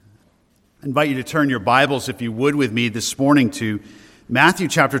I invite you to turn your Bibles, if you would, with me this morning to Matthew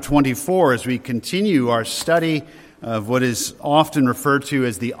chapter 24 as we continue our study of what is often referred to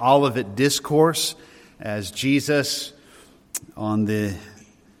as the Olivet Discourse, as Jesus, on the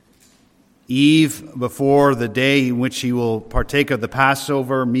eve before the day in which he will partake of the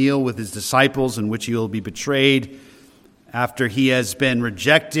Passover meal with his disciples, in which he will be betrayed. After he has been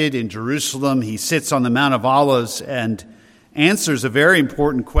rejected in Jerusalem, he sits on the Mount of Olives and answers a very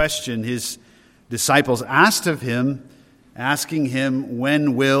important question his disciples asked of him, asking him,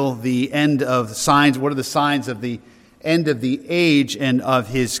 when will the end of the signs, what are the signs of the end of the age and of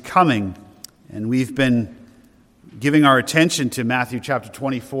his coming? And we've been giving our attention to Matthew chapter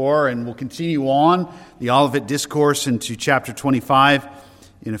 24, and we'll continue on the Olivet Discourse into chapter 25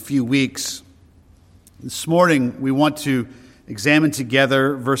 in a few weeks. This morning, we want to examine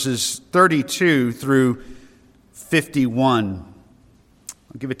together verses 32 through 51.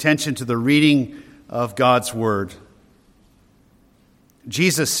 I'll give attention to the reading of God's Word.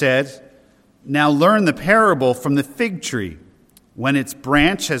 Jesus said, "Now learn the parable from the fig tree. When its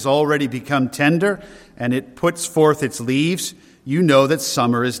branch has already become tender and it puts forth its leaves, you know that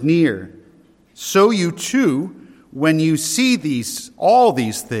summer is near. So you too, when you see all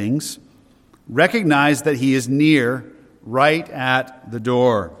these things, recognize that he is near, right at the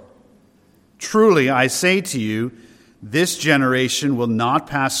door. Truly, I say to you, this generation will not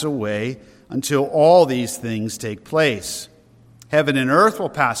pass away until all these things take place. Heaven and earth will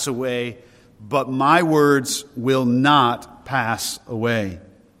pass away, but my words will not pass away.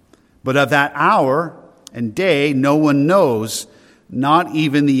 But of that hour and day no one knows, not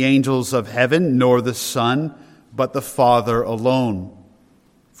even the angels of heaven, nor the Son, but the Father alone.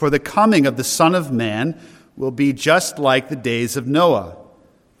 For the coming of the Son of Man will be just like the days of Noah.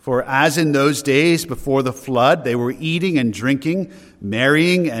 For as in those days before the flood, they were eating and drinking,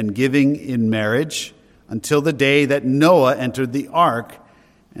 marrying and giving in marriage, until the day that Noah entered the ark,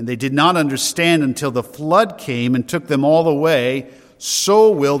 and they did not understand until the flood came and took them all away,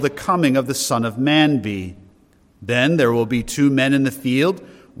 so will the coming of the Son of Man be. Then there will be 2 men in the field,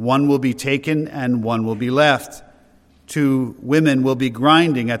 one will be taken and one will be left. 2 women will be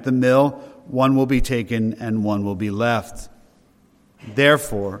grinding at the mill, one will be taken and one will be left.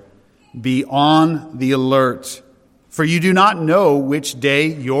 Therefore, be on the alert, for you do not know which day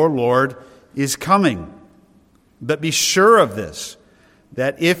your Lord is coming. But be sure of this,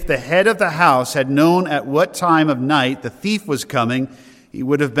 that if the head of the house had known at what time of night the thief was coming, he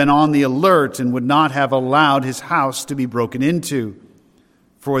would have been on the alert and would not have allowed his house to be broken into.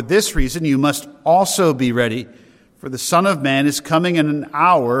 For this reason you must also be ready, for the Son of Man is coming in an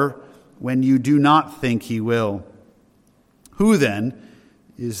hour when you do not think he will. Who then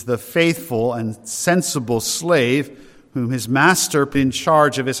is the faithful and sensible slave whom his master put in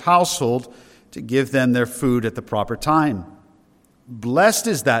charge of his household to give them their food at the proper time? Blessed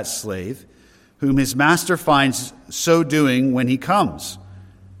is that slave whom his master finds so doing when he comes.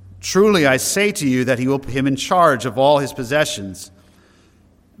 Truly I say to you that he will put him in charge of all his possessions.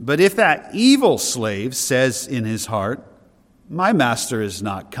 But if that evil slave says in his heart, 'My master is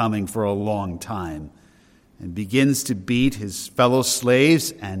not coming for a long time,' and begins to beat his fellow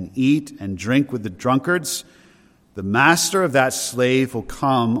slaves and eat and drink with the drunkards, the master of that slave will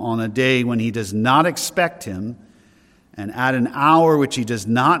come on a day when he does not expect him, and at an hour which he does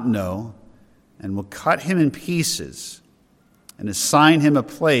not know, and will cut him in pieces and assign him a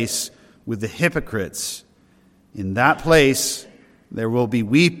place with the hypocrites. In that place there will be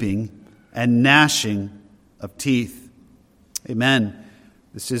weeping and gnashing of teeth." Amen.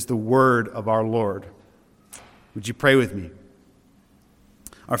 This is the word of our Lord. Would you pray with me?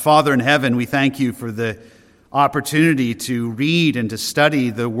 Our Father in heaven, we thank you for the opportunity to read and to study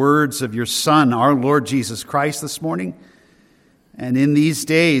the words of your Son, our Lord Jesus Christ, this morning. And in these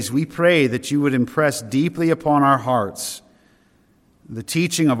days, we pray that you would impress deeply upon our hearts the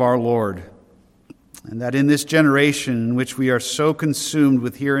teaching of our Lord, and that in this generation in which we are so consumed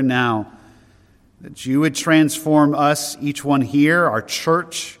with here and now, that you would transform us, each one here, our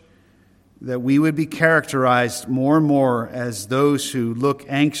church, that we would be characterized more and more as those who look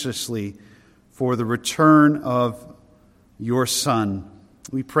anxiously for the return of your Son.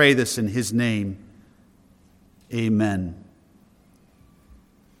 We pray this in his name. Amen.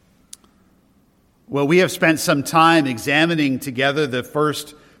 Well, we have spent some time examining together the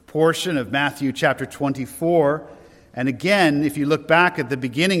first portion of Matthew chapter 24. And again, if you look back at the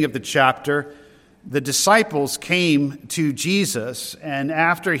beginning of the chapter, the disciples came to Jesus, and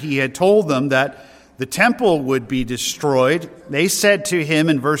after he had told them that the temple would be destroyed, they said to him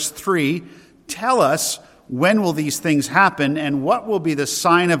in verse 3, "Tell us, when will these things happen, and what will be the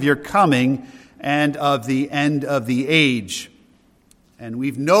sign of your coming and of the end of the age? And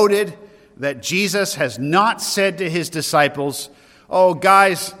we've noted that Jesus has not said to his disciples, oh,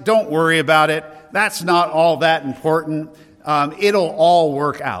 guys, don't worry about it. That's not all that important. It'll all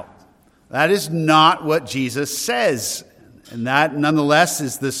work out. That is not what Jesus says. And that, nonetheless,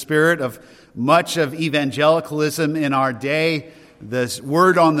 is the spirit of much of evangelicalism in our day. The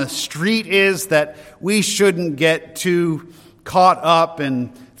word on the street is that we shouldn't get too caught up in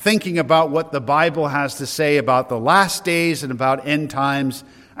thinking about what the Bible has to say about the last days and about end times.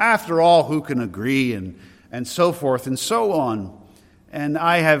 After all, who can agree? And so forth and so on. And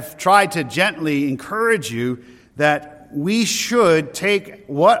I have tried to gently encourage you that we should take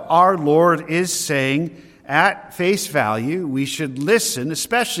what our Lord is saying at face value. We should listen,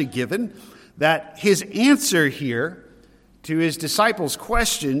 especially given that his answer here to his disciples'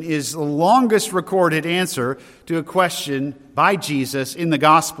 question is the longest recorded answer to a question by Jesus in the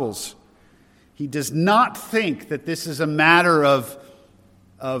Gospels. He does not think that this is a matter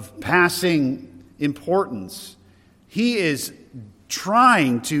of passing importance. He is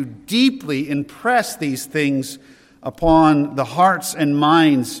trying to deeply impress these things upon the hearts and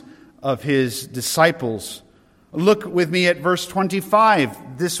minds of his disciples. Look with me at verse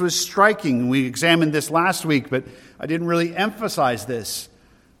 25. This was striking. We examined this last week, but I didn't really emphasize this.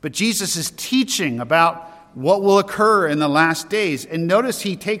 But Jesus is teaching about what will occur in the last days. And notice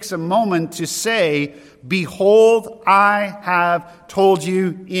he takes a moment to say, behold, I have told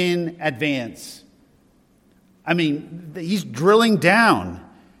you in advance. I mean, he's drilling down,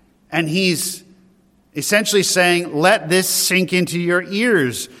 and he's essentially saying, let this sink into your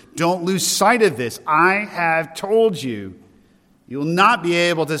ears. Don't lose sight of this. I have told you. You'll not be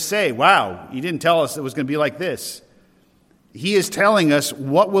able to say, wow, you didn't tell us it was going to be like this. He is telling us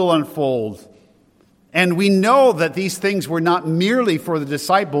what will unfold. And we know that these things were not merely for the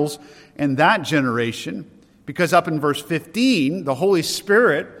disciples in that generation, because up in verse 15, the Holy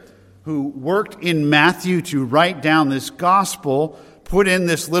Spirit, who worked in Matthew to write down this gospel, put in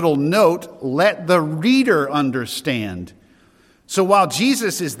this little note, let the reader understand. So while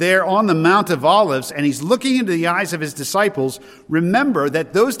Jesus is there on the Mount of Olives and he's looking into the eyes of his disciples, remember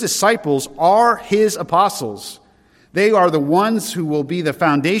that those disciples are his apostles. They are the ones who will be the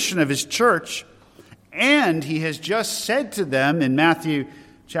foundation of his church. And he has just said to them in Matthew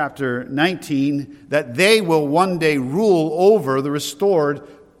chapter 19 that they will one day rule over the restored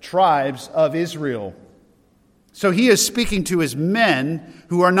tribes of Israel. So he is speaking to his men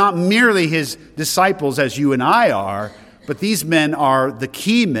who are not merely his disciples as you and I are, but these men are the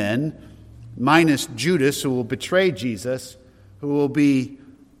key men, minus Judas, who will betray Jesus, who will be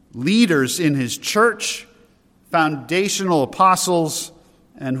leaders in his church, foundational apostles,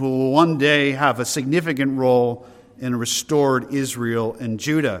 and who will one day have a significant role in a restored Israel and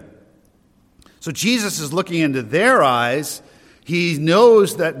Judah. So Jesus is looking into their eyes. He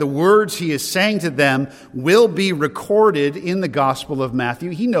knows that the words he is saying to them will be recorded in the Gospel of Matthew.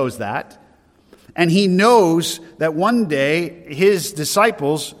 He knows that. And he knows that one day his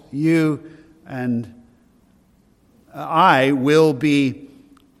disciples, you and I, will be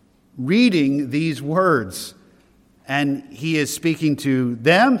reading these words. And he is speaking to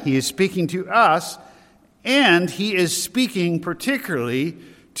them, he is speaking to us, and he is speaking particularly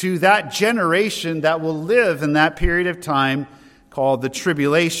to that generation that will live in that period of time called the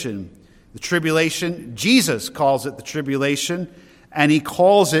tribulation. The tribulation, Jesus calls it the tribulation, and he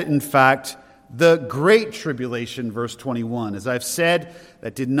calls it, in fact, the Great Tribulation, verse 21. As I've said,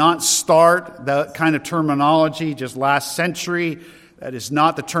 that did not start that kind of terminology just last century. That is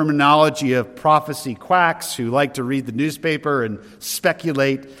not the terminology of prophecy quacks who like to read the newspaper and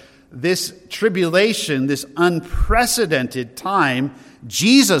speculate. This tribulation, this unprecedented time,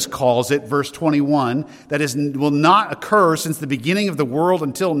 Jesus calls it, verse 21, that will not occur since the beginning of the world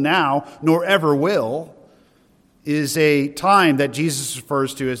until now, nor ever will, is a time that Jesus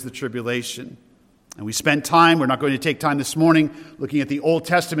refers to as the tribulation. And we spent time, we're not going to take time this morning, looking at the Old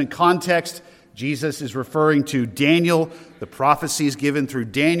Testament context. Jesus is referring to Daniel, the prophecies given through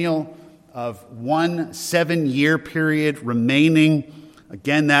Daniel of 1 7-year period remaining.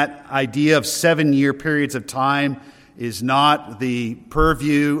 Again, that idea of 7-year periods of time is not the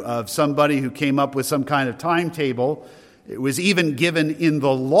purview of somebody who came up with some kind of timetable. It was even given in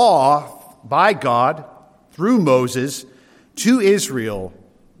the law by God through Moses to Israel.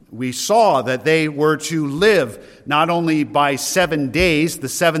 We saw that they were to live not only by 7 days, the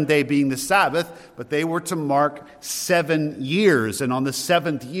seventh day being the Sabbath, but they were to mark 7 years. And on the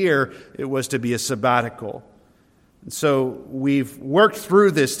seventh year, it was to be a sabbatical. So we've worked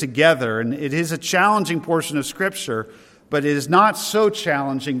through this together, and it is a challenging portion of Scripture, but it is not so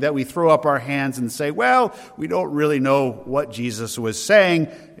challenging that we throw up our hands and say, well, we don't really know what Jesus was saying.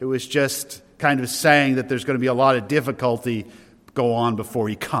 It was just kind of saying that there's going to be a lot of difficulty go on before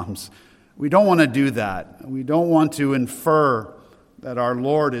he comes. We don't want to do that. We don't want to infer that our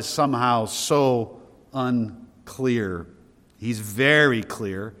Lord is somehow so unclear. He's very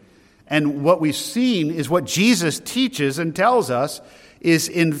clear. And what we've seen is what Jesus teaches and tells us is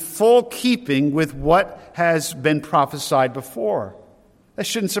in full keeping with what has been prophesied before. That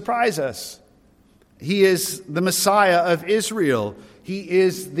shouldn't surprise us. He is the Messiah of Israel. He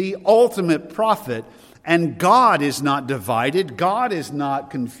is the ultimate prophet. And God is not divided. God is not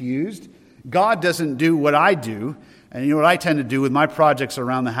confused. God doesn't do what I do. And you know what I tend to do with my projects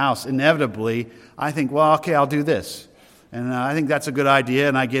around the house? Inevitably, I think, well, okay, I'll do this. And I think that's a good idea,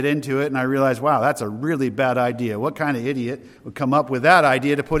 and I get into it, and I realize, wow, that's a really bad idea. What kind of idiot would come up with that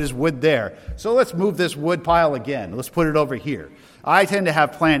idea to put his wood there? So let's move this wood pile again. Let's put it over here. I tend to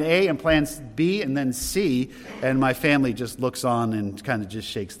have plan A and plan B and then C, and my family just looks on and kind of just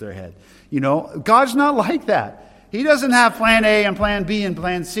shakes their head. You know, God's not like that. He doesn't have plan A and plan B and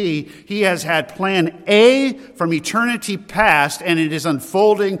plan C. He has had plan A from eternity past, and it is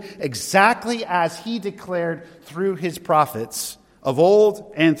unfolding exactly as he declared through his prophets of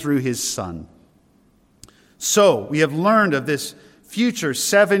old and through his Son. So we have learned of this future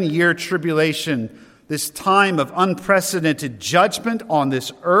 7-year tribulation, this time of unprecedented judgment on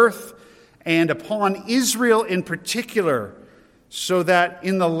this earth and upon Israel in particular, so that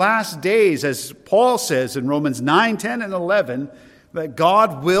in the last days, as Paul says in Romans 9, 10, and 11, that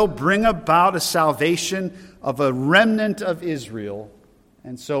God will bring about a salvation of a remnant of Israel,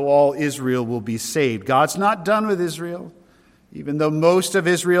 and so all Israel will be saved. God's not done with Israel, even though most of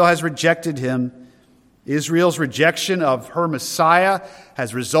Israel has rejected him. Israel's rejection of her Messiah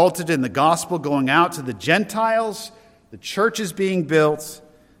has resulted in the gospel going out to the Gentiles, the church is being built,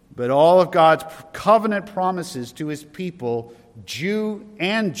 but all of God's covenant promises to his people, Jew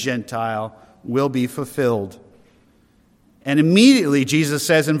and Gentile, will be fulfilled. And immediately, Jesus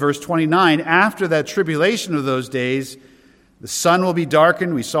says in verse 29, after that tribulation of those days, the sun will be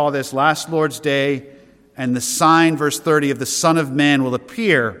darkened. We saw this last Lord's Day. And the sign, verse 30, of the Son of Man will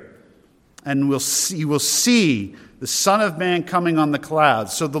appear. And you will see the Son of Man coming on the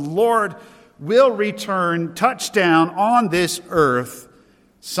clouds. So the Lord will return, touch down on this earth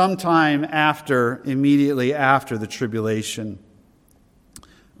sometime immediately after the tribulation.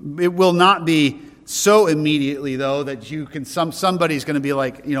 It will not be so immediately, though, that you can. Somebody's going to be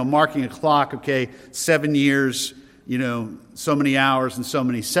like, marking a clock. Okay, 7 years, so many hours and so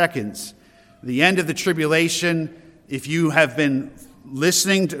many seconds. The end of the tribulation. If you have been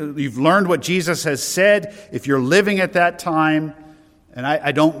listening you've learned what Jesus has said. If you're living at that time, and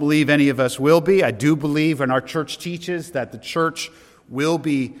I don't believe any of us will be. I do believe, and our church teaches, that the church will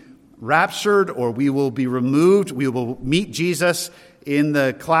be raptured or we will be removed. We will meet Jesus in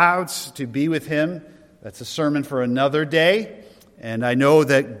the clouds to be with him. That's a sermon for another day. And I know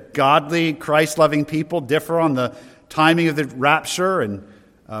that godly, Christ-loving people differ on the timing of the rapture. And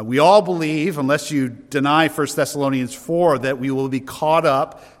we all believe, unless you deny 1 Thessalonians 4, that we will be caught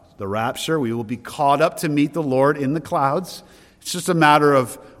up, the rapture, we will be caught up to meet the Lord in the clouds. It's just a matter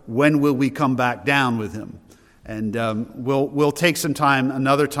of when will we come back down with him. And we'll take some time,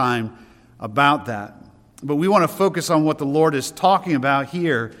 another time, about that. But we want to focus on what the Lord is talking about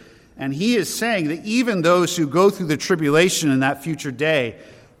here. And he is saying that even those who go through the tribulation in that future day,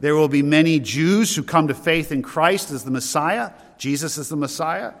 there will be many Jews who come to faith in Christ as the Messiah. Jesus is the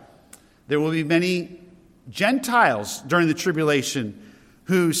Messiah. There will be many Gentiles during the tribulation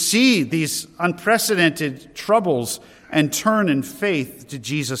who see these unprecedented troubles and turn in faith to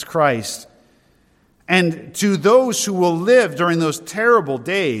Jesus Christ. And to those who will live during those terrible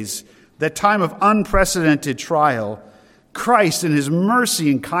days, that time of unprecedented trial, Christ in his mercy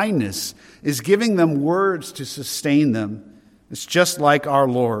and kindness is giving them words to sustain them. It's just like our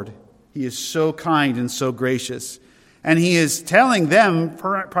Lord. He is so kind and so gracious. And he is telling them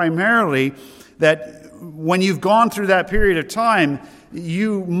primarily that when you've gone through that period of time,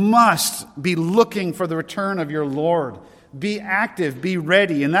 you must be looking for the return of your Lord. Be active, be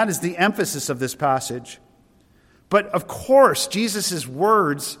ready. And that is the emphasis of this passage. But of course, Jesus'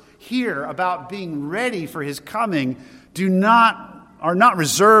 words here about being ready for his coming are not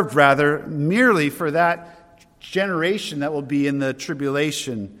reserved, rather, merely for that generation that will be in the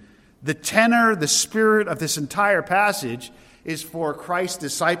tribulation. The tenor, the spirit of this entire passage is for Christ's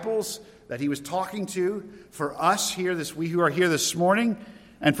disciples that he was talking to, for us here, we who are here this morning,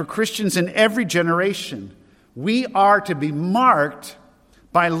 and for Christians in every generation. We are to be marked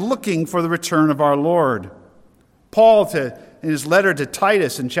by looking for the return of our Lord. Paul, in his letter to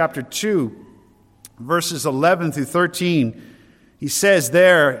Titus in chapter 2, verses 11 through 13, he says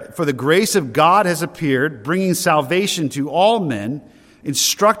there, "For the grace of God has appeared, bringing salvation to all men,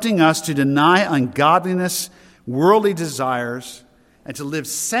 instructing us to deny ungodliness, worldly desires, and to live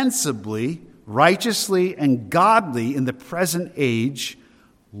sensibly, righteously, and godly in the present age,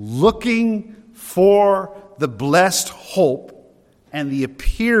 looking for the blessed hope and the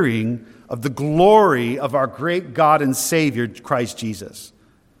appearing of the glory of our great God and Savior, Christ Jesus."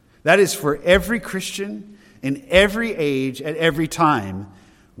 That is for every Christian in every age at every time.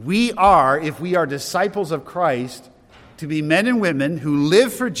 We are, if we are disciples of Christ, to be men and women who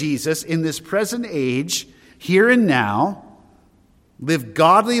live for Jesus in this present age, here and now, live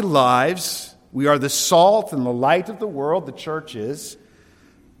godly lives. We are the salt and the light of the world, the church is.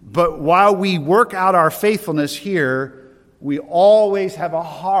 But while we work out our faithfulness here, we always have a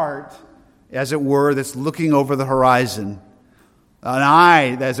heart, as it were, that's looking over the horizon. An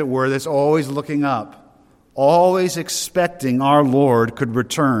eye, as it were, that's always looking up, always expecting our Lord could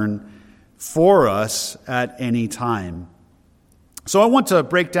return for us at any time. So I want to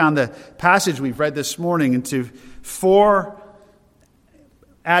break down the passage we've read this morning into 4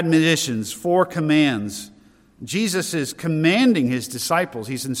 admonitions, 4 commands. Jesus is commanding his disciples.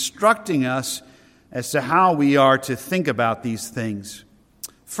 He's instructing us as to how we are to think about these things.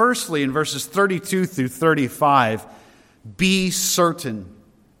 Firstly, in verses 32 through 35, be certain.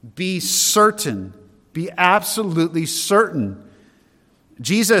 Be certain. Be absolutely certain.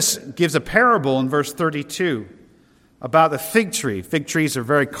 Jesus gives a parable in verse 32 about the fig tree. Fig trees are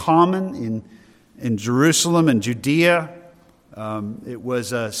very common in Jerusalem and Judea. It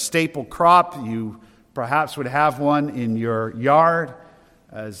was a staple crop. You perhaps would have one in your yard.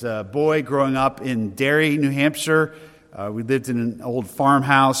 As a boy growing up in Derry, New Hampshire, we lived in an old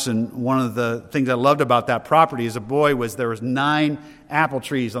farmhouse, and one of the things I loved about that property as a boy was there was 9 apple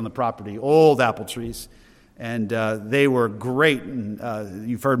trees on the property, old apple trees, and they were great. And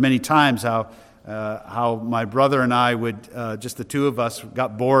you've heard many times how my brother and I would, just the two of us,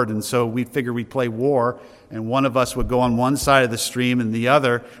 got bored, and so we figured we'd play war, and one of us would go on one side of the stream and the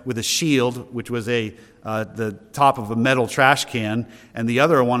other with a shield, which was the top of a metal trash can, and the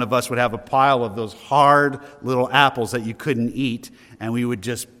other one of us would have a pile of those hard little apples that you couldn't eat, and we would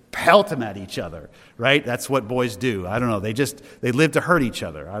just pelt them at each other, right? That's what boys do. I don't know. They live to hurt each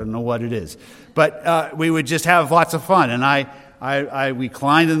other. I don't know what it is. But we would just have lots of fun, and we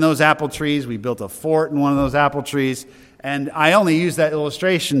climbed in those apple trees. We built a fort in one of those apple trees. And I only use that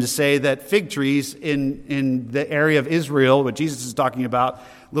illustration to say that fig trees in the area of Israel, what Jesus is talking about,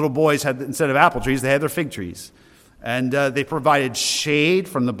 little boys had, instead of apple trees, they had their fig trees. And they provided shade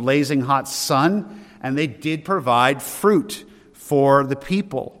from the blazing hot sun, and they did provide fruit for the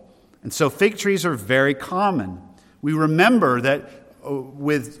people. And so fig trees are very common. We remember that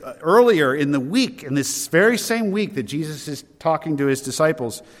earlier in the week, in this very same week that Jesus is talking to his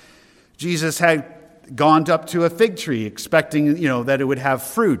disciples, Jesus had gone up to a fig tree expecting, that it would have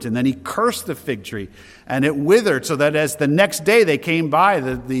fruit. And then he cursed the fig tree and it withered, so that as the next day they came by,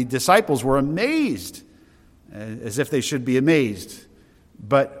 the disciples were amazed, as if they should be amazed.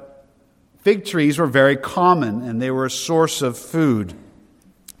 But fig trees were very common and they were a source of food.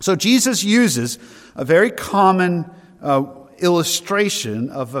 So Jesus uses a very common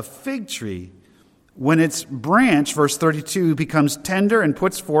illustration of a fig tree. When its branch, verse 32, becomes tender and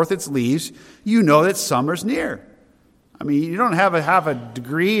puts forth its leaves, you know that summer's near. I mean, you don't have a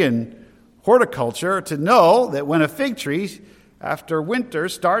degree in horticulture to know that when a fig tree, after winter,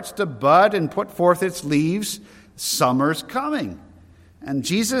 starts to bud and put forth its leaves, summer's coming. And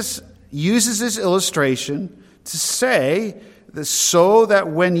Jesus uses this illustration to say that so that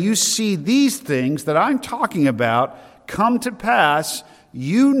when you see these things that I'm talking about come to pass,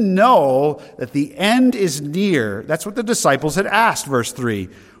 you know that the end is near. That's what the disciples had asked, verse 3.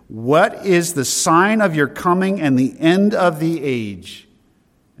 What is the sign of your coming and the end of the age?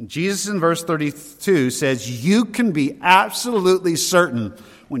 And Jesus in verse 32 says, you can be absolutely certain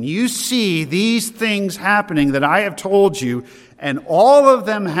when you see these things happening that I have told you, and all of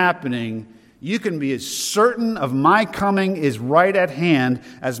them happening, you can be as certain of my coming is right at hand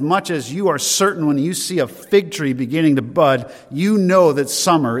as much as you are certain when you see a fig tree beginning to bud, you know that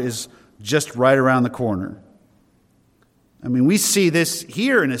summer is just right around the corner. I mean, we see this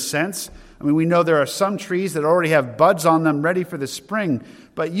here in a sense. I mean, we know there are some trees that already have buds on them ready for the spring,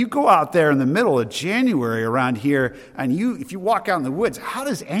 but you go out there in the middle of January around here, and if you walk out in the woods, how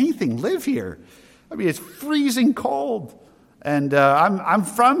does anything live here? I mean, it's freezing cold. And I'm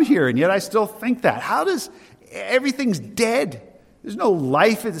from here, and yet I still think that. How does everything's dead. There's no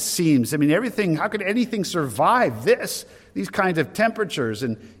life, it seems. I mean, how could anything survive these kinds of temperatures?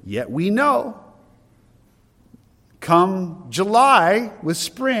 And yet we know. Come July with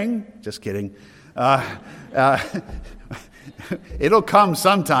spring, just kidding. It'll come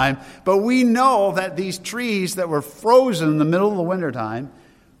sometime. But we know that these trees that were frozen in the middle of the wintertime,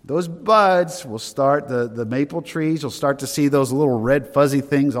 those buds will start, the maple trees, you'll start to see those little red fuzzy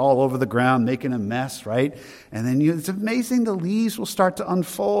things all over the ground making a mess, right? And then it's amazing, the leaves will start to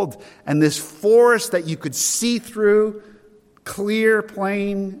unfold. And this forest that you could see through, clear,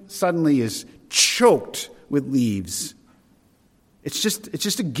 plain, suddenly is choked with leaves. It's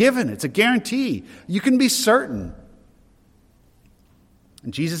just a given. It's a guarantee. You can be certain.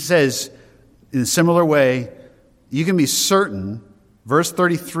 And Jesus says, in a similar way, you can be certain, verse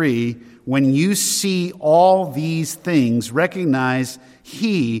 33, when you see all these things, recognize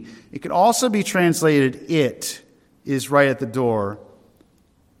He, it could also be translated, it is right at the door.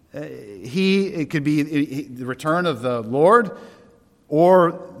 It could be the return of the Lord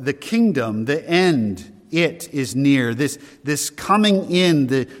or the kingdom, the end. It is near. This coming in,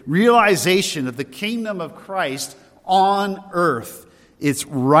 the realization of the kingdom of Christ on earth. It's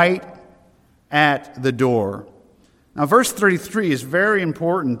right at the door. Now, verse 33 is very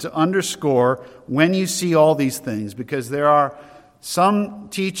important to underscore when you see all these things, because there are some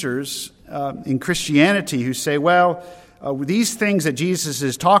teachers in Christianity who say, these things that Jesus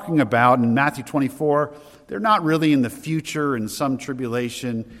is talking about in Matthew 24, they're not really in the future in some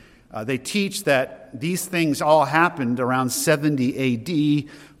tribulation. They teach that these things all happened around 70 A.D.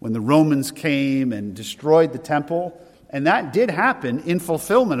 when the Romans came and destroyed the temple. And that did happen in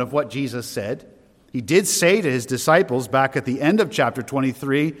fulfillment of what Jesus said. He did say to his disciples back at the end of chapter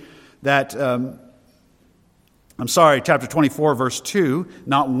 23 that, chapter 24, verse 2,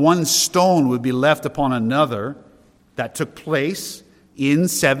 not one stone would be left upon another. That took place in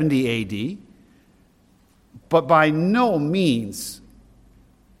 70 A.D. But by no means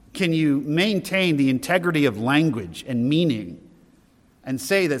can you maintain the integrity of language and meaning and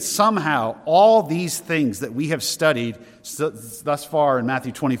say that somehow all these things that we have studied thus far in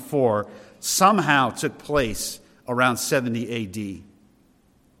Matthew 24 somehow took place around 70 A.D.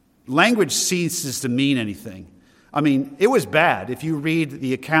 Language ceases to mean anything. I mean, it was bad. If you read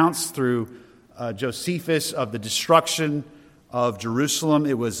the accounts through Josephus of the destruction of Jerusalem,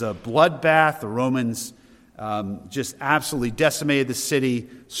 it was a bloodbath. The Romans just absolutely decimated the city,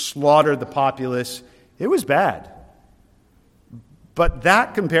 slaughtered the populace. It was bad. But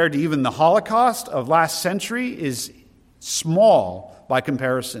that, compared to even the Holocaust of last century, is small by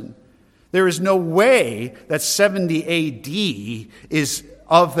comparison. There is no way that 70 A.D. is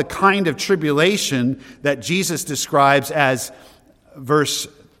of the kind of tribulation that Jesus describes as, verse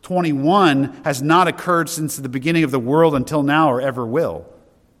 21, has not occurred since the beginning of the world until now or ever will.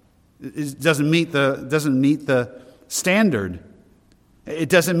 It doesn't meet the standard. It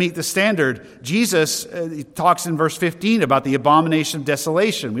doesn't meet the standard. Jesus talks in verse 15 about the abomination of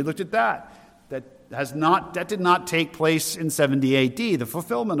desolation. We looked at that. That did not take place in 70 A.D., the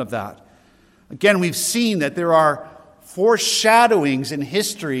fulfillment of that. Again, we've seen that there are foreshadowings in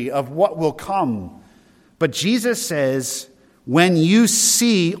history of what will come. But Jesus says, when you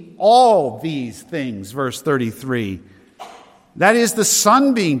see all these things, verse 33, that is the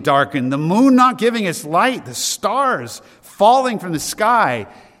sun being darkened, the moon not giving its light, the stars falling from the sky.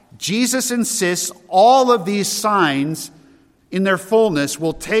 Jesus insists all of these signs in their fullness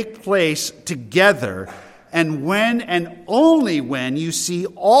will take place together. And when and only when you see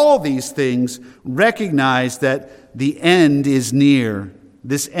all these things, recognize that the end is near,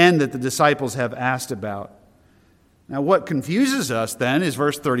 this end that the disciples have asked about. Now, what confuses us then is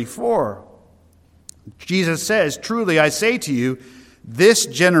verse 34. Jesus says, truly I say to you, this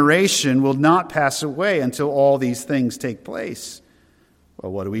generation will not pass away until all these things take place.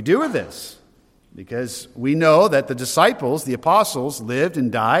 Well, what do we do with this? Because we know that the disciples, the apostles, lived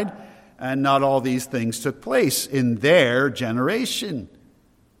and died, and not all these things took place in their generation.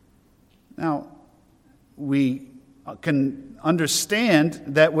 Now, we can understand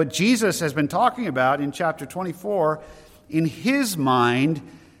that what Jesus has been talking about in chapter 24, in his mind,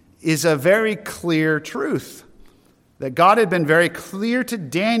 is a very clear truth. That God had been very clear to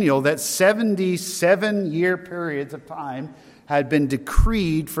Daniel that 77-year periods of time had been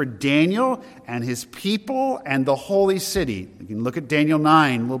decreed for Daniel and his people and the holy city. You can look at Daniel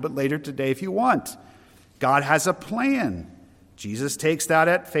 9 a little bit later today if you want. God has a plan. Jesus takes that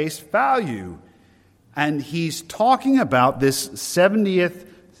at face value. And he's talking about this 70th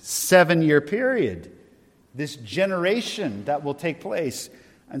 7-year period, this generation that will take place.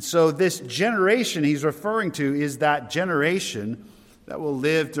 And so this generation he's referring to is that generation that will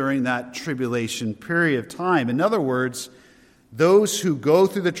live during that tribulation period of time. In other words, those who go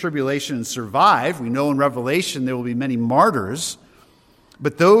through the tribulation and survive, we know in Revelation there will be many martyrs,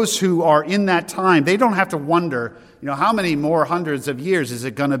 but those who are in that time, they don't have to wonder, how many more hundreds of years is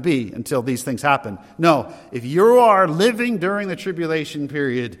it going to be until these things happen? No, if you are living during the tribulation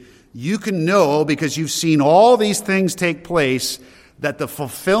period, you can know, because you've seen all these things take place, that the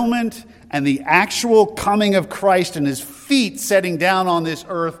fulfillment and the actual coming of Christ and his feet setting down on this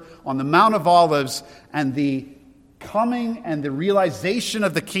earth on the Mount of Olives, and the coming and the realization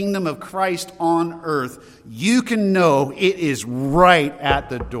of the kingdom of Christ on earth, you can know it is right at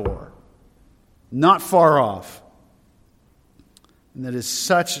the door, not far off. And that is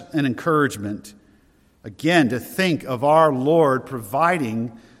such an encouragement, again, to think of our Lord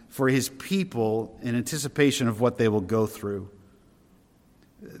providing for his people in anticipation of what they will go through.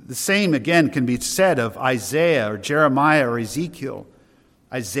 The same, again, can be said of Isaiah or Jeremiah or Ezekiel.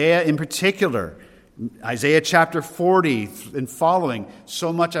 Isaiah in particular, Isaiah chapter 40 and following,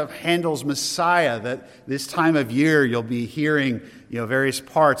 so much of Handel's Messiah that this time of year you'll be hearing various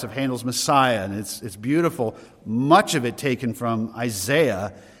parts of Handel's Messiah, and it's beautiful. Much of it taken from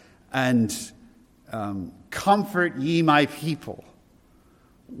Isaiah, and comfort ye my people.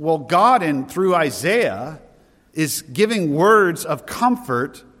 Well, God through Isaiah is giving words of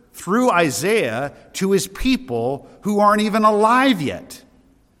comfort through Isaiah to his people who aren't even alive yet.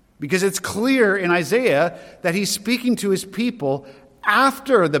 Because it's clear in Isaiah that he's speaking to his people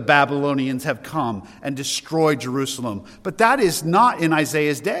after the Babylonians have come and destroyed Jerusalem. But that is not in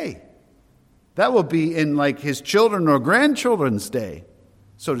Isaiah's day. That will be in his children or grandchildren's day,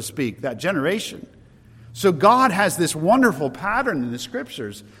 so to speak, that generation. So God has this wonderful pattern in the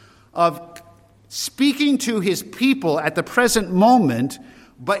scriptures of speaking to his people at the present moment,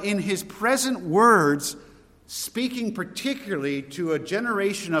 but in his present words, speaking particularly to a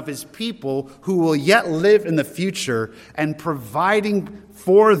generation of his people who will yet live in the future, and providing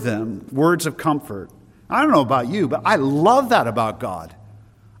for them words of comfort. I don't know about you, but I love that about God.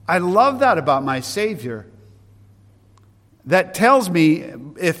 I love that about my Savior. That tells me,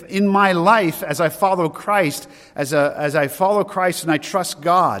 if in my life, as I follow Christ, as I follow Christ and I trust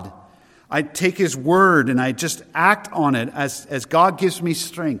God, I take his word and I just act on it as God gives me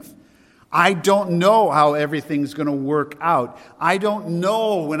strength. I don't know how everything's going to work out. I don't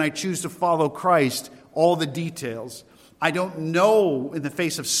know, when I choose to follow Christ, all the details. I don't know, in the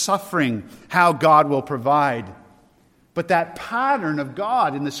face of suffering, how God will provide. But that pattern of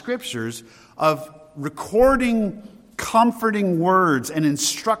God in the scriptures of recording comforting words and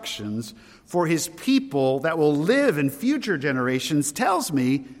instructions for his people that will live in future generations tells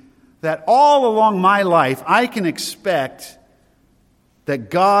me that all along my life I can expect that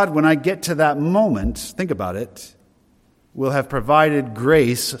God, when I get to that moment, think about it, will have provided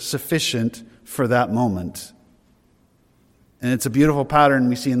grace sufficient for that moment. And it's a beautiful pattern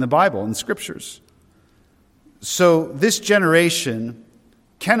we see in the Bible, in the scriptures. So this generation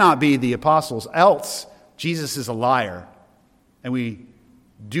cannot be the apostles, else Jesus is a liar. And we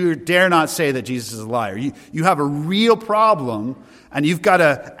dare not say that Jesus is a liar. You have a real problem, and you've got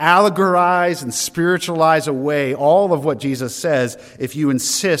to allegorize and spiritualize away all of what Jesus says if you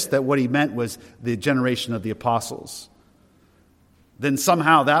insist that what he meant was the generation of the apostles. Then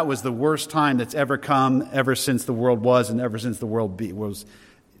somehow that was the worst time that's ever come, ever since the world was and ever since the world was.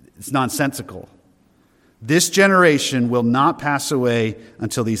 It's nonsensical. This generation will not pass away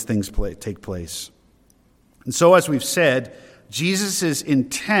until these things take place. And so, as we've said, Jesus'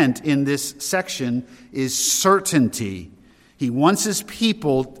 intent in this section is certainty. He wants his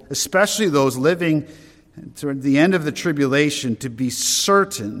people, especially those living toward the end of the tribulation, to be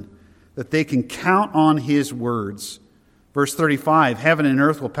certain that they can count on his words. Verse 35, heaven and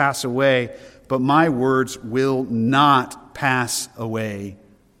earth will pass away, but my words will not pass away.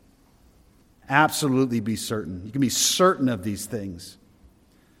 Absolutely be certain. You can be certain of these things.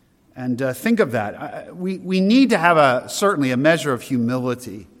 And think of that. We need to have certainly a measure of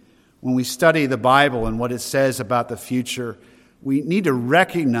humility when we study the Bible and what it says about the future. We need to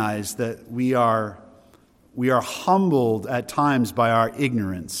recognize that we are humbled at times by our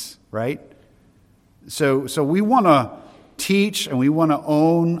ignorance, right? So we want to teach and we want to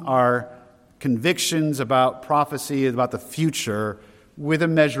own our convictions about prophecy, about the future, with a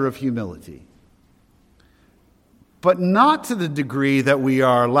measure of humility. But not to the degree that we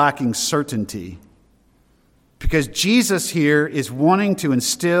are lacking certainty. Because Jesus here is wanting to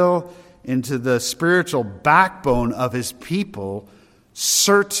instill into the spiritual backbone of his people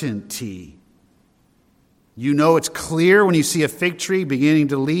certainty. You know it's clear when you see a fig tree beginning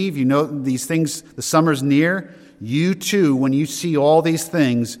to leave. You know these things, the summer's near. You too, when you see all these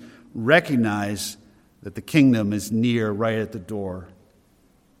things, recognize that the kingdom is near, right at the door.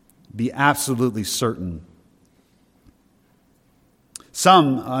 Be absolutely certain.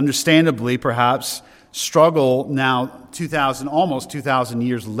 Some, understandably perhaps, struggle now almost 2,000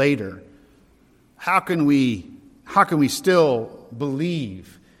 years later. How can we still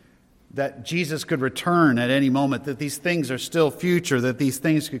believe that Jesus could return at any moment, that these things are still future, that these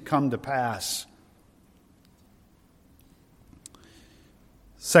things could come to pass?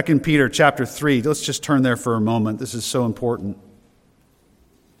 2 Peter chapter 3, let's just turn there for a moment. This is so important.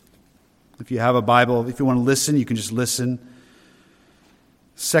 If you have a Bible, if you want to listen, you can just listen.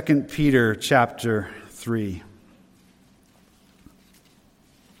 2 Peter chapter 3.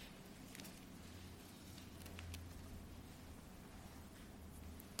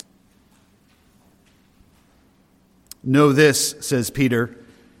 Know this, says Peter.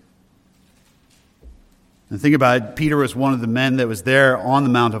 And think about it. Peter was one of the men that was there on the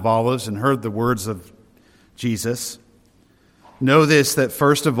Mount of Olives and heard the words of Jesus. Know this, that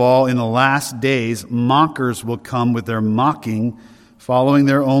first of all, in the last days, mockers will come with their mocking, following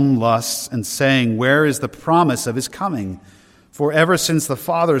their own lusts, and saying, where is the promise of his coming? For ever since the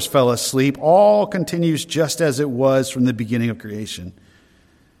fathers fell asleep, all continues just as it was from the beginning of creation.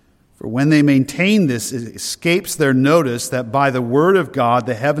 For when they maintain this, it escapes their notice that by the word of God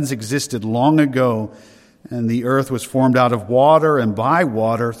the heavens existed long ago, and the earth was formed out of water and by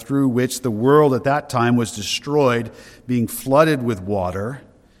water, through which the world at that time was destroyed, being flooded with water.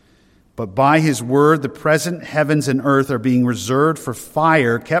 But by his word the present heavens and earth are being reserved for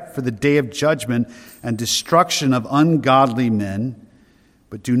fire, kept for the day of judgment and destruction of ungodly men.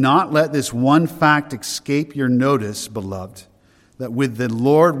 But do not let this one fact escape your notice, beloved, that with the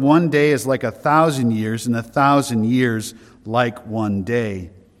Lord 1 day is like 1,000 years, and 1,000 years like 1 day.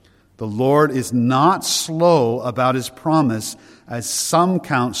 The Lord is not slow about his promise, as some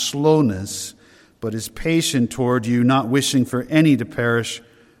count slowness, but is patient toward you, not wishing for any to perish,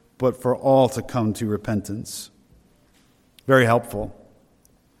 but for all to come to repentance. Very helpful.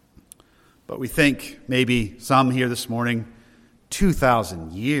 But we think, maybe some here this morning,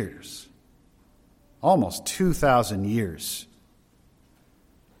 2,000 years. Almost 2,000 years.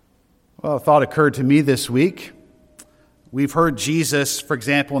 Well, a thought occurred to me this week. We've heard Jesus, for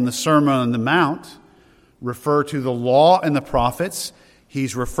example, in the Sermon on the Mount, refer to the law and the prophets.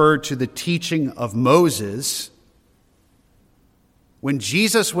 He's referred to the teaching of Moses. When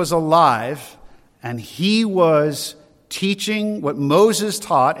Jesus was alive and he was teaching what Moses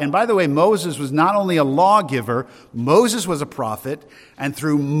taught, and by the way, Moses was not only a lawgiver, Moses was a prophet, and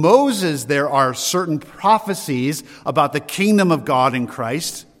through Moses there are certain prophecies about the kingdom of God in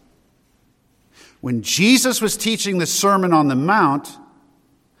Christ. When Jesus was teaching the Sermon on the Mount,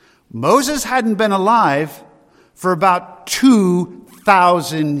 Moses hadn't been alive for about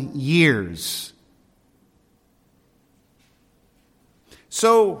 2,000 years.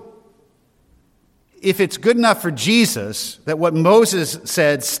 So, if it's good enough for Jesus that what Moses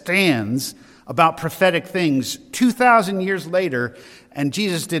said stands about prophetic things 2,000 years later, and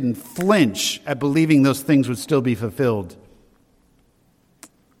Jesus didn't flinch at believing those things would still be fulfilled,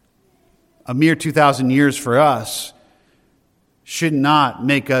 a mere 2,000 years for us should not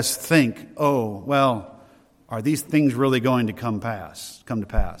make us think, oh, well, are these things really going to come to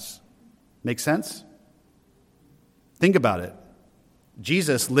pass? Make sense? Think about it.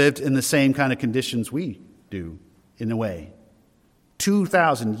 Jesus lived in the same kind of conditions we do, in a way.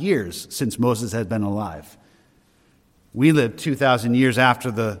 2,000 years since Moses had been alive. We lived 2,000 years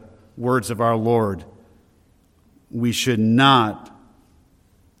after the words of our Lord. We should not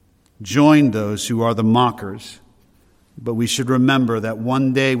join those who are the mockers, but we should remember that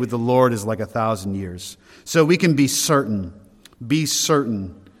 1 day with the Lord is like 1,000 years. So we can be certain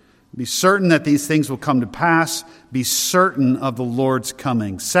that these things will come to pass. Be certain of the Lord's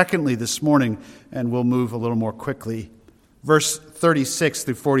coming. Secondly, this morning, and we'll move a little more quickly, verse 36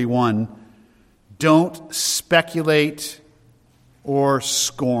 through 41, don't speculate or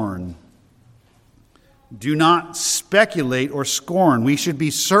scorn. Do not speculate or scorn. We should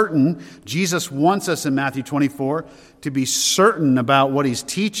be certain. Jesus wants us in Matthew 24 to be certain about what he's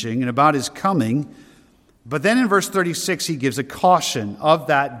teaching and about his coming. But then in verse 36, he gives a caution. Of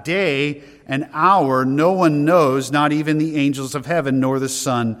that day and hour no one knows, not even the angels of heaven, nor the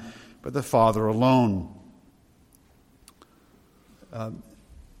Son, but the Father alone.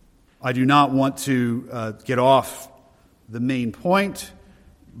 I do not want to get off the main point,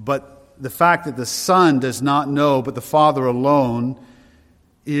 but the fact that the Son does not know, but the Father alone,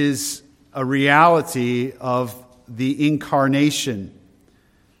 is a reality of the incarnation.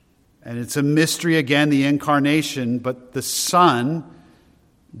 And it's a mystery, again, the incarnation, but the Son,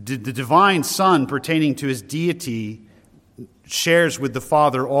 the divine Son pertaining to his deity, shares with the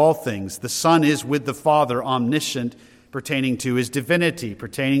Father all things. The Son is with the Father omniscient, pertaining to his divinity,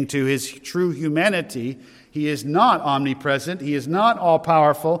 pertaining to his true humanity. He is not omnipresent, he is not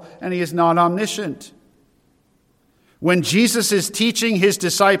all-powerful, and he is not omniscient. When Jesus is teaching his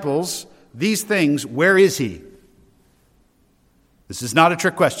disciples these things, where is he? This is not a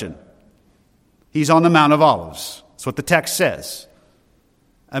trick question. He's on the Mount of Olives. That's what the text says.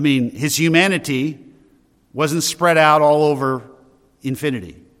 I mean, his humanity wasn't spread out all over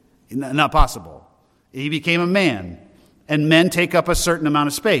infinity. Not possible. He became a man, and men take up a certain amount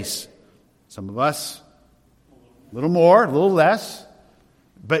of space. Some of us, a little more, a little less,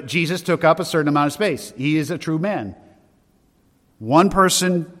 but Jesus took up a certain amount of space. He is a true man. One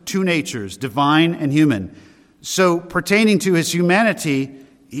person, two natures, divine and human. So pertaining to his humanity,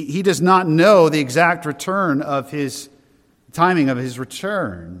 he does not know the exact return of his timing of his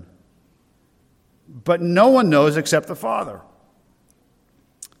return. But no one knows except the Father.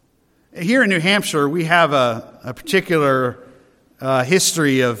 Here in New Hampshire, we have a particular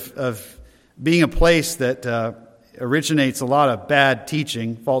history of being a place that originates a lot of bad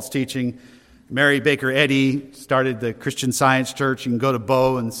teaching, false teaching. Mary Baker Eddy started the Christian Science Church. You can go to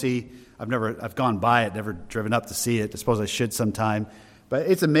Bow and see. I've gone by it, never driven up to see it. I suppose I should sometime. But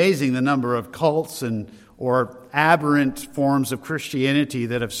it's amazing the number of cults or aberrant forms of Christianity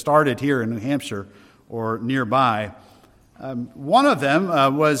that have started here in New Hampshire or nearby. One of them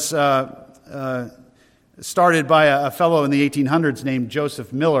was started by a fellow in the 1800s named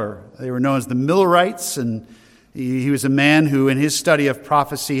Joseph Miller. They were known as the Millerites, and he was a man who, in his study of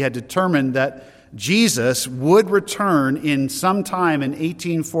prophecy, had determined that Jesus would return in some time in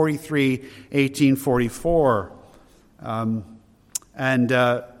 1843, 1844.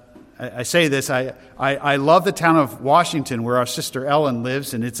 I say this, I love the town of Washington where our sister Ellen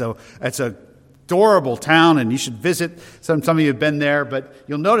lives, and it's a adorable town, and you should visit. Some of you have been there, but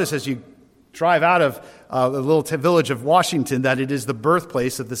you'll notice as you drive out of the little village of Washington that it is the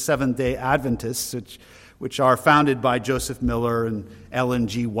birthplace of the Seventh-day Adventists, which are founded by Joseph Miller and Ellen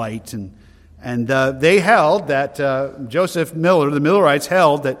G. White, and they held that Joseph Miller, the Millerites,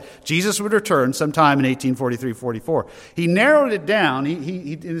 held that Jesus would return sometime in 1843-44. He narrowed it down.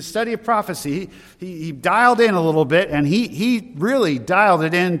 He in his study of prophecy, he dialed in a little bit, and he really dialed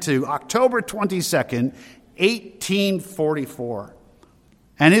it into October 22nd, 1844.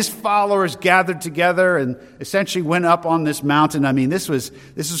 And his followers gathered together and essentially went up on this mountain. I mean, this was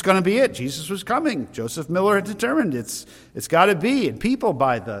going to be it. Jesus was coming. Joseph Miller had determined it's got to be. And people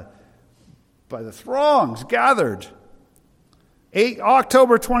by the throngs gathered.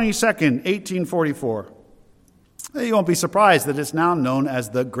 October 22nd, 1844. You won't be surprised that it's now known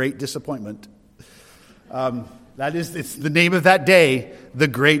as the Great Disappointment. It's the name of that day, the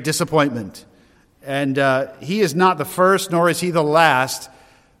Great Disappointment. And he is not the first, nor is he the last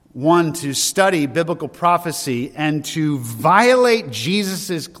one to study biblical prophecy and to violate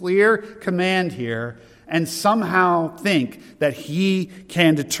Jesus' clear command here and somehow think that he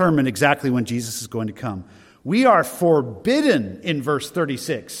can determine exactly when Jesus is going to come. We are forbidden in verse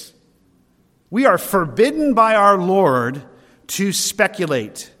 36. We are forbidden by our Lord to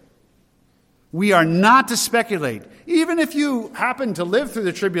speculate. We are not to speculate. Even if you happen to live through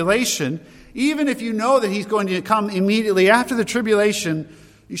the tribulation, even if you know that he's going to come immediately after the tribulation,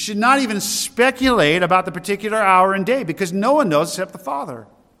 you should not even speculate about the particular hour and day because no one knows except the Father.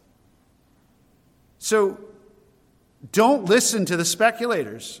 So don't listen to the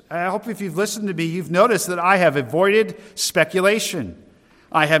speculators. I hope if you've listened to me, you've noticed that I have avoided speculation.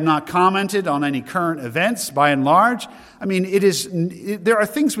 I have not commented on any current events by and large. I mean, there are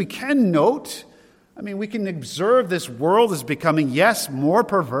things we can note. I mean, we can observe this world is becoming, yes, more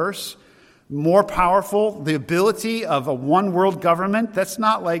perverse, more powerful. The ability of a one-world government, that's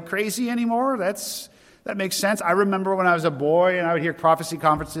not like crazy anymore. That makes sense. I remember when I was a boy and I would hear prophecy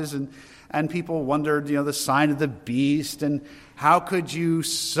conferences and people wondered, the sign of the beast and how could you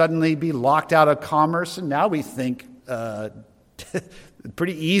suddenly be locked out of commerce? And now we think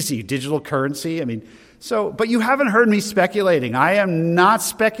pretty easy, digital currency. I mean, but you haven't heard me speculating. I am not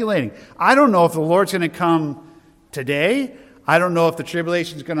speculating. I don't know if the Lord's going to come today. I don't know if the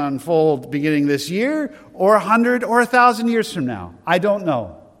tribulation is going to unfold beginning this year or 100 or 1,000 years from now. I don't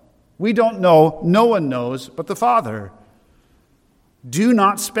know. We don't know. No one knows but the Father. Do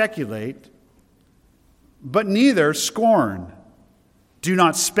not speculate, but neither scorn. Do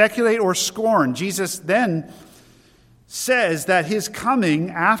not speculate or scorn. Jesus then says that his coming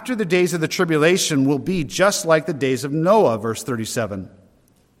after the days of the tribulation will be just like the days of Noah, verse 37.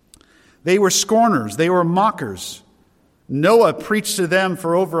 They were scorners, they were mockers. Noah preached to them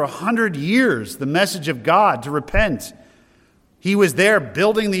for over 100 years the message of God to repent. He was there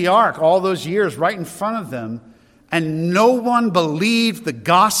building the ark all those years right in front of them, and no one believed the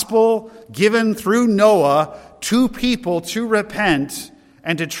gospel given through Noah to people to repent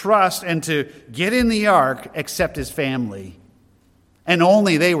and to trust and to get in the ark except his family. And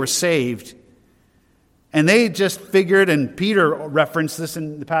only they were saved. And they just figured, and Peter referenced this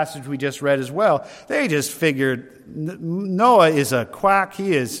in the passage we just read as well, they just figured Noah is a quack.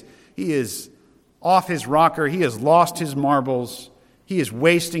 He is off his rocker. He has lost his marbles. He is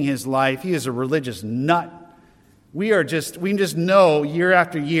wasting his life. He is a religious nut. We just know year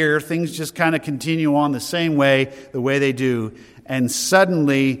after year, things just kind of continue on the same way, the way they do. And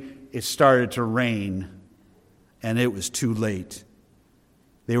suddenly it started to rain, and it was too late.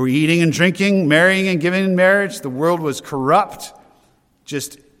 They were eating and drinking, marrying and giving in marriage. The world was corrupt,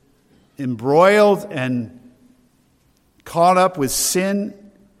 just embroiled and caught up with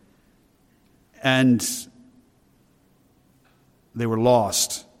sin, and they were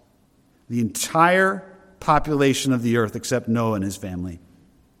lost. The entire population of the earth except Noah and his family.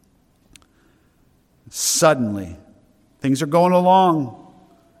 Suddenly, things are going along,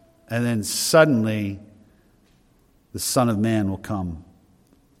 and then suddenly the Son of Man will come.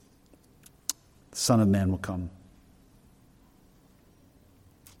 The Son of Man will come.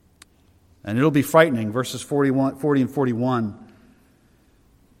 And it'll be frightening. Verses 40 and 41.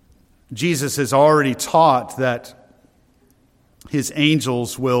 Jesus has already taught that his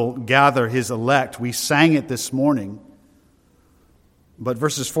angels will gather his elect. We sang it this morning. But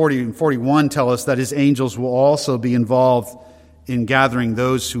verses 40 and 41 tell us that his angels will also be involved in gathering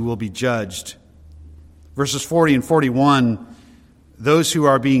those who will be judged. Verses 40 and 41, those who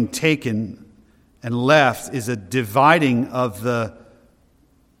are being taken and left is a dividing of the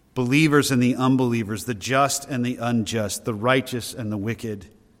believers and the unbelievers, the just and the unjust, the righteous and the wicked.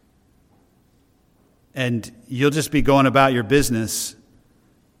 And you'll just be going about your business,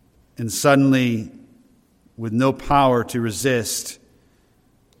 and suddenly, with no power to resist,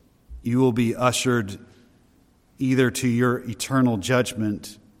 you will be ushered either to your eternal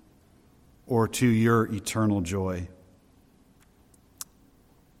judgment or to your eternal joy.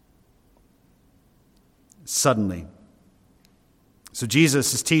 Suddenly. So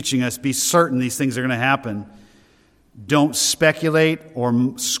Jesus is teaching us, be certain these things are going to happen. Don't speculate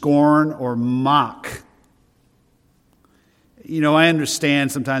or scorn or mock. You know, I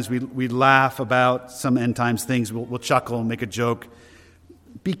understand sometimes we laugh about some end times things. We'll chuckle and make a joke.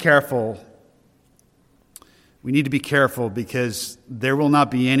 Be careful. We need to be careful because there will not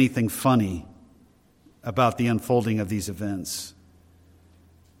be anything funny about the unfolding of these events.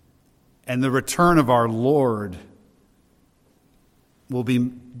 And the return of our Lord will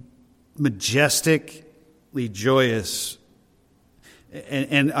be majestically joyous.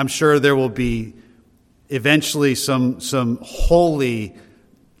 And I'm sure there will be eventually some holy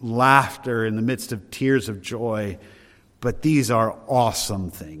laughter in the midst of tears of joy. But these are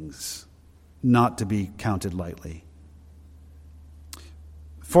awesome things, not to be counted lightly.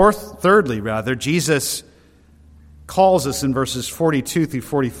 Thirdly, Jesus calls us in verses 42 through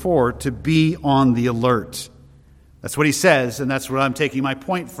 44 to be on the alert. That's what he says, and that's what I'm taking my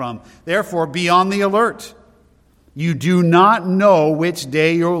point from. Therefore, be on the alert. You do not know which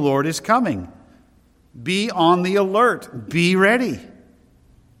day your Lord is coming. Be on the alert. Be ready.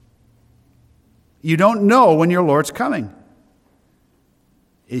 You don't know when your Lord's coming.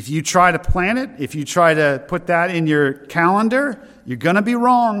 If you try to plan it, if you try to put that in your calendar, you're going to be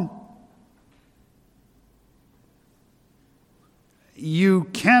wrong. You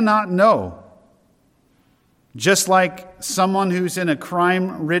cannot know. Just like someone who's in a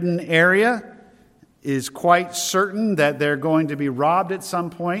crime-ridden area is quite certain that they're going to be robbed at some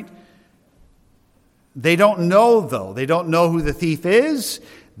point. They don't know, though. They don't know who the thief is.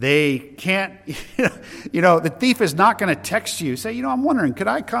 They can't, the thief is not going to text you, say, I'm wondering, could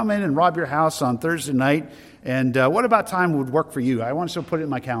I come in and rob your house on Thursday night? And what about time would work for you? I want to put it in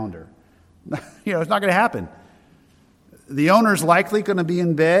my calendar. It's not going to happen. The owner's likely going to be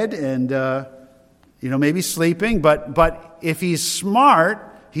in bed and, maybe sleeping. But if he's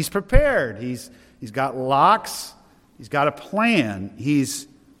smart, he's prepared. He's got locks. He's got a plan. He's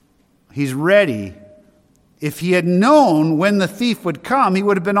ready. If he had known when the thief would come, he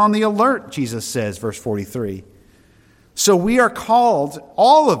would have been on the alert, Jesus says, verse 43. So we are called,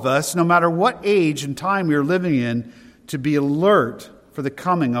 all of us, no matter what age and time we are living in, to be alert for the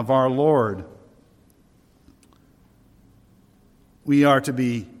coming of our Lord. we are to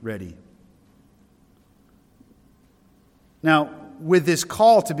be ready. Now, with this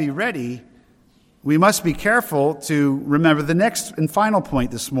call to be ready, we must be careful to remember the next and final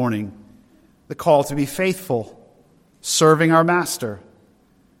point this morning, the call to be faithful, serving our Master.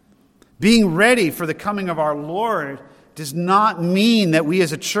 Being ready for the coming of our Lord does not mean that we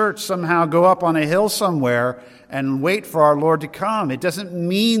as a church somehow go up on a hill somewhere and wait for our Lord to come. It doesn't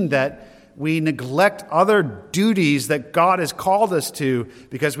mean that we neglect other duties that God has called us to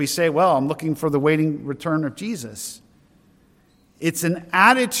because we say, well, I'm looking for the waiting return of Jesus. It's an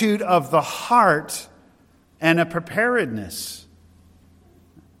attitude of the heart and a preparedness.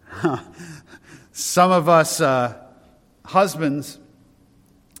 Some of us husbands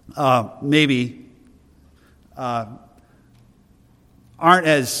maybe aren't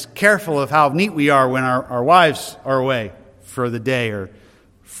as careful of how neat we are when our wives are away for the day or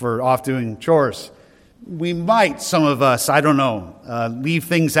for off doing chores. We might, some of us, I don't know, leave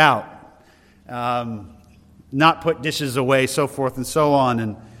things out, not put dishes away, so forth and so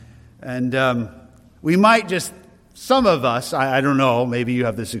on. And we might just, some of us, I don't know, maybe you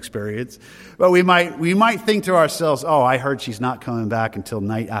have this experience, but we might think to ourselves, oh, I heard she's not coming back until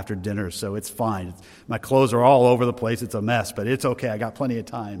night after dinner, so it's fine. My clothes are all over the place. It's a mess, but it's okay. I got plenty of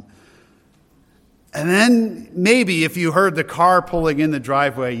time. And then maybe if you heard the car pulling in the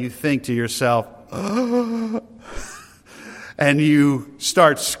driveway, you think to yourself, oh, and you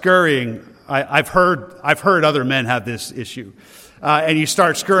start scurrying. I've heard other men have this issue. And you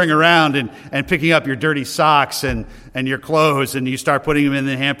start scurrying around and picking up your dirty socks and your clothes, and you start putting them in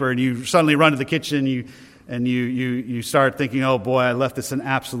the hamper, and you suddenly run to the kitchen, and you start thinking, oh boy, I left this an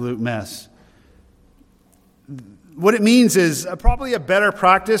absolute mess. What it means is probably a better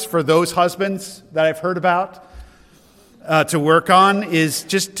practice for those husbands that I've heard about to work on is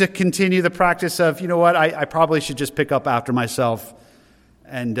just to continue the practice of, you know what, I probably should just pick up after myself.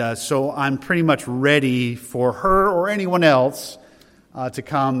 And so I'm pretty much ready for her or anyone else to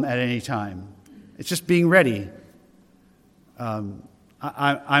come at any time. It's just being ready.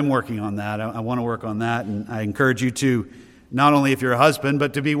 I'm working on that. I want to work on that. And I encourage you to, not only if you're a husband,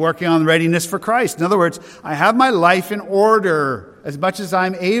 but to be working on readiness for Christ. In other words, I have my life in order as much as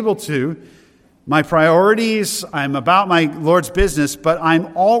I'm able to. My priorities, I'm about my Lord's business, but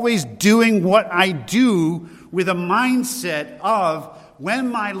I'm always doing what I do with a mindset of, when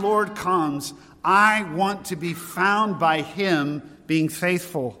my Lord comes, I want to be found by Him being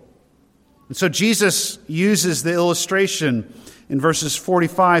faithful. And so Jesus uses the illustration in verses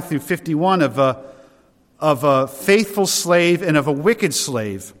 45 through 51 of a faithful slave and of a wicked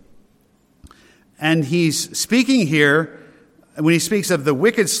slave. And he's speaking here, when he speaks of the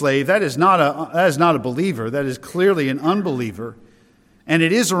wicked slave, that is not a believer. That is clearly an unbeliever. And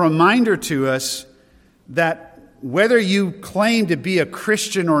it is a reminder to us that whether you claim to be a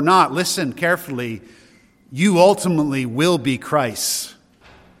Christian or not, listen carefully, you ultimately will be Christ.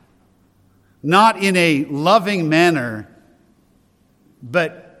 Not in a loving manner,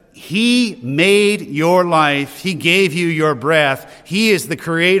 but He made your life. He gave you your breath. He is the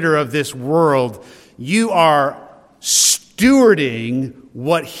creator of this world. You are stewarding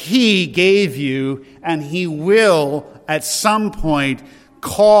what He gave you, and He will at some point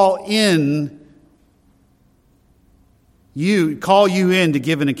call you in to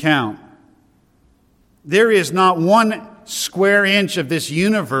give an account. There is not one square inch of this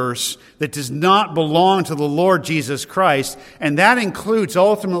universe that does not belong to the Lord Jesus Christ, and that includes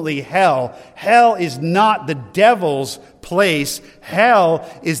ultimately hell. Hell is not the devil's place. Hell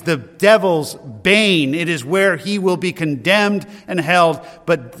is the devil's bane. It is where he will be condemned and held,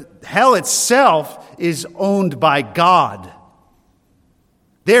 but hell itself is owned by God.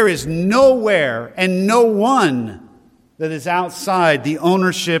 There is nowhere and no one that is outside the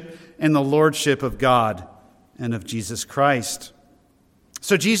ownership and the lordship of God and of Jesus Christ.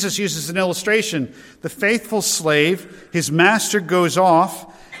 So Jesus uses an illustration. The faithful slave, his master goes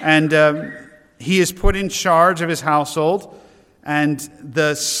off, and he is put in charge of his household. And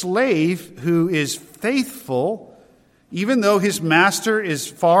the slave who is faithful, even though his master is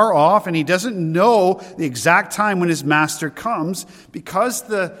far off and he doesn't know the exact time when his master comes, because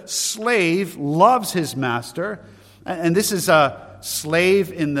the slave loves his master, and this is a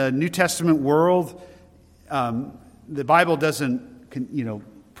slave in the New Testament world. The Bible doesn't,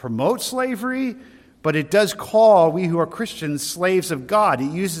 promote slavery, but it does call we who are Christians slaves of God.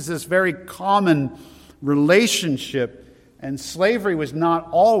 It uses this very common relationship, and slavery was not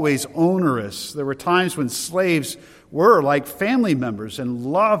always onerous. There were times when slaves were like family members and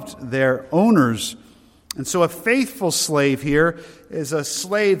loved their owners. And so a faithful slave here is a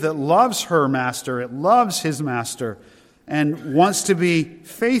slave that loves her master. It loves his master. and wants to be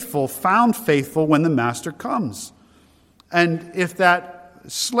faithful, found faithful when the master comes. And if that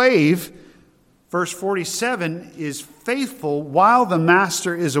slave, verse 47, is faithful while the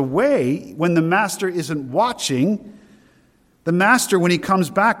master is away, when the master isn't watching, the master, when he comes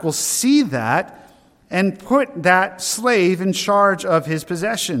back, will see that and put that slave in charge of his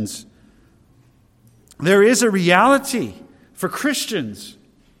possessions. There is a reality for Christians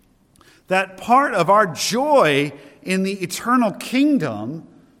that part of our joy in the eternal kingdom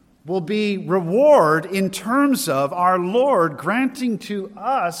will be reward in terms of our Lord granting to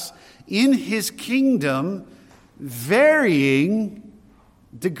us in his kingdom varying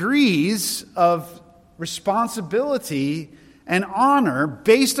degrees of responsibility and honor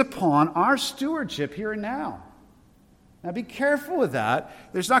based upon our stewardship here and now. Now be careful with that.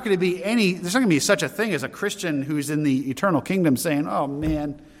 There's not going to be such a thing as a Christian who's in the eternal kingdom saying, "Oh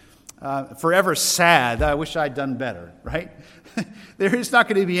man, forever sad. I wish I'd done better," right? There is not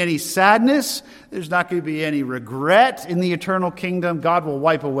going to be any sadness. There's not going to be any regret in the eternal kingdom. God will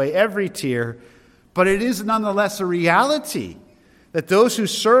wipe away every tear. But it is nonetheless a reality that those who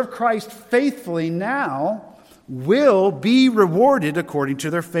serve Christ faithfully now will be rewarded according to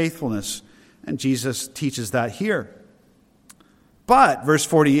their faithfulness. And Jesus teaches that here. But, verse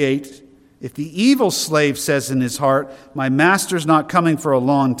 48, if the evil slave says in his heart, "My master's not coming for a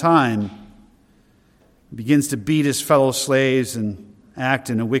long time," begins to beat his fellow slaves and act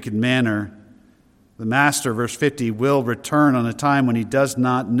in a wicked manner, the master, verse 50, will return on a time when he does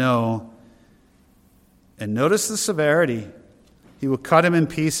not know. And notice the severity. He will cut him in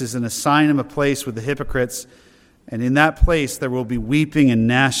pieces and assign him a place with the hypocrites, and in that place there will be weeping and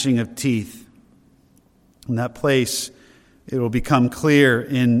gnashing of teeth. In that place it will become clear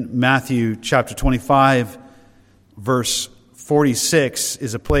in Matthew chapter 25, verse 46,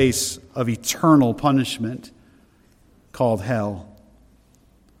 is a place of eternal punishment called hell.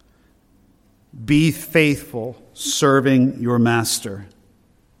 Be faithful serving your master.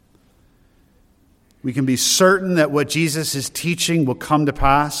 We can be certain that what Jesus is teaching will come to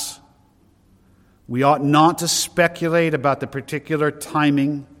pass. We ought not to speculate about the particular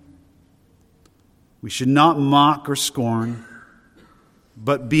timing. We should not mock or scorn,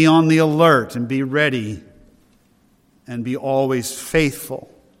 but be on the alert and be ready and be always faithful,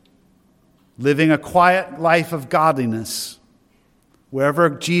 living a quiet life of godliness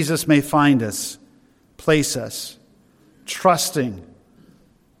wherever Jesus may find us, place us, trusting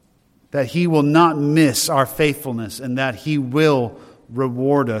that he will not miss our faithfulness and that he will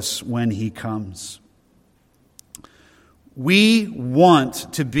reward us when he comes. We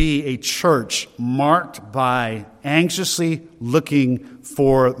want to be a church marked by anxiously looking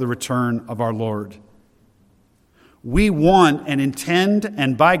for the return of our Lord. We want and intend,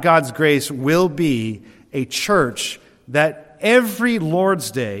 and by God's grace will be a church that every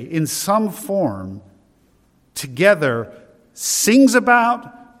Lord's Day, in some form, together sings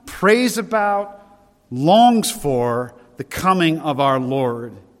about, prays about, longs for the coming of our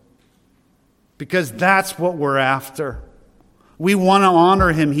Lord. Because that's what we're after. We want to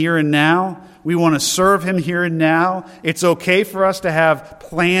honor him here and now. We want to serve him here and now. It's okay for us to have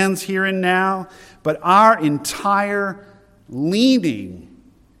plans here and now, but our entire leaning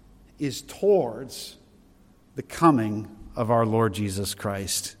is towards the coming of our Lord Jesus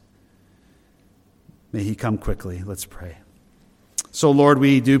Christ. May he come quickly. Let's pray. So, Lord,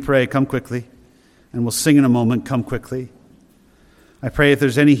 we do pray, come quickly, and we'll sing in a moment, come quickly. I pray if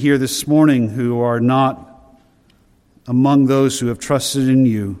there's any here this morning who are not among those who have trusted in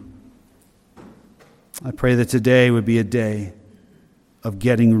you, I pray that today would be a day of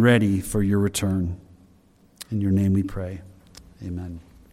getting ready for your return. In your name we pray. Amen.